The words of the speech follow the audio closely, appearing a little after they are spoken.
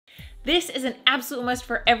This is an absolute must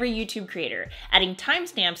for every YouTube creator, adding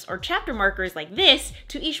timestamps or chapter markers like this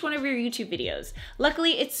to each one of your YouTube videos.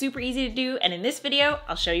 Luckily, it's super easy to do, and in this video,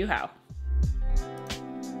 I'll show you how.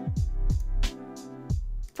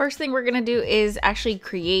 First thing we're gonna do is actually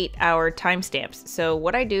create our timestamps. So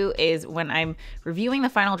what I do is when I'm reviewing the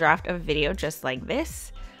final draft of a video just like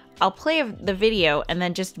this, I'll play the video and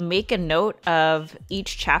then just make a note of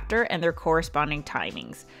each chapter and their corresponding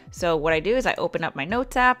timings. So what I do is I open up my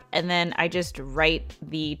notes app and then I just write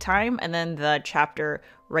the time and then the chapter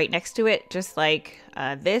right next to it, just like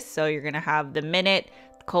this. So you're gonna have the minute,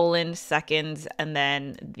 colon, seconds, and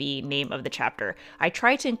then the name of the chapter. I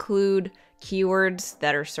try to include keywords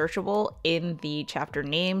that are searchable in the chapter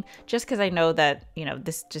name, just because I know that, you know,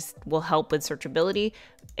 this just will help with searchability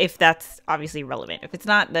if that's obviously relevant. If it's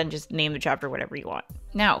not, then just name the chapter whatever you want.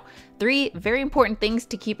 Now, 3 very important things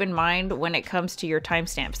to keep in mind when it comes to your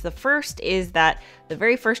timestamps. The first is that the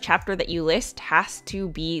very first chapter that you list has to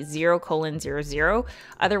be 0:00.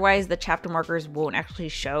 Otherwise, the chapter markers won't actually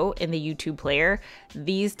show in the YouTube player.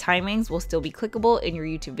 These timings will still be clickable in your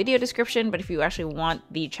YouTube video description, but if you actually want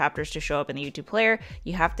the chapters to show up in the YouTube player,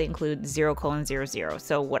 you have to include 0:00.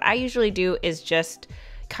 So what I usually do is just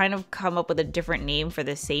kind of come up with a different name for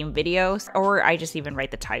the same video, or I just even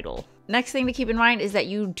write the title. Next thing to keep in mind is that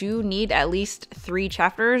you do need at least 3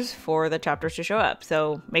 chapters for the chapters to show up.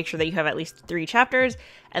 So make sure that you have at least 3 chapters.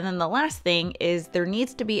 And then the last thing is there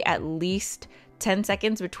needs to be at least 10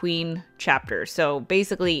 seconds between chapters. So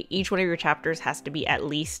basically each one of your chapters has to be at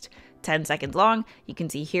least 10 seconds long. You can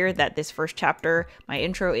see here that this first chapter, my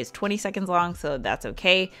intro, is 20 seconds long, so that's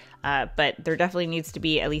okay. But there definitely needs to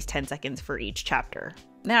be at least 10 seconds for each chapter.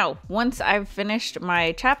 Now, once I've finished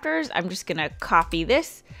my chapters, I'm just gonna copy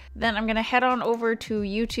this. Then I'm gonna head on over to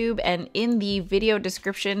YouTube, and in the video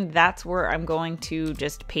description, that's where I'm going to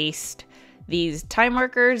just paste these time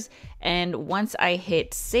markers. And once I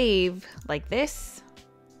hit save like this,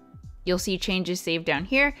 you'll see changes saved down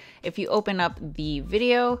here. If you open up the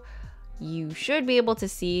video, you should be able to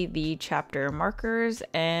see the chapter markers,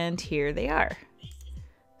 and here they are.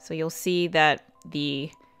 So you'll see that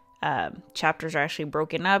the chapters are actually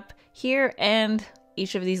broken up here, and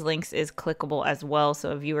each of these links is clickable as well,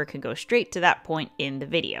 so a viewer can go straight to that point in the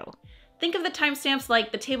video. Think of the timestamps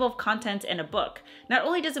like the table of contents in a book. Not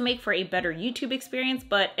only does it make for a better YouTube experience,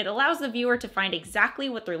 but it allows the viewer to find exactly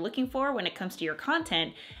what they're looking for when it comes to your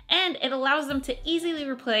content, and it allows them to easily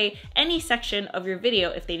replay any section of your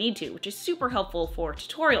video if they need to, which is super helpful for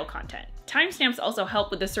tutorial content. Timestamps also help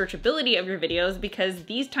with the searchability of your videos because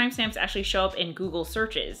these timestamps actually show up in Google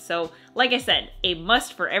searches. So like I said, a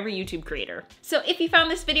must for every YouTube creator. So if you found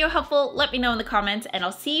this video helpful, let me know in the comments, and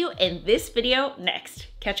I'll see you in this video next.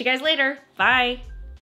 Catch you guys later. Bye.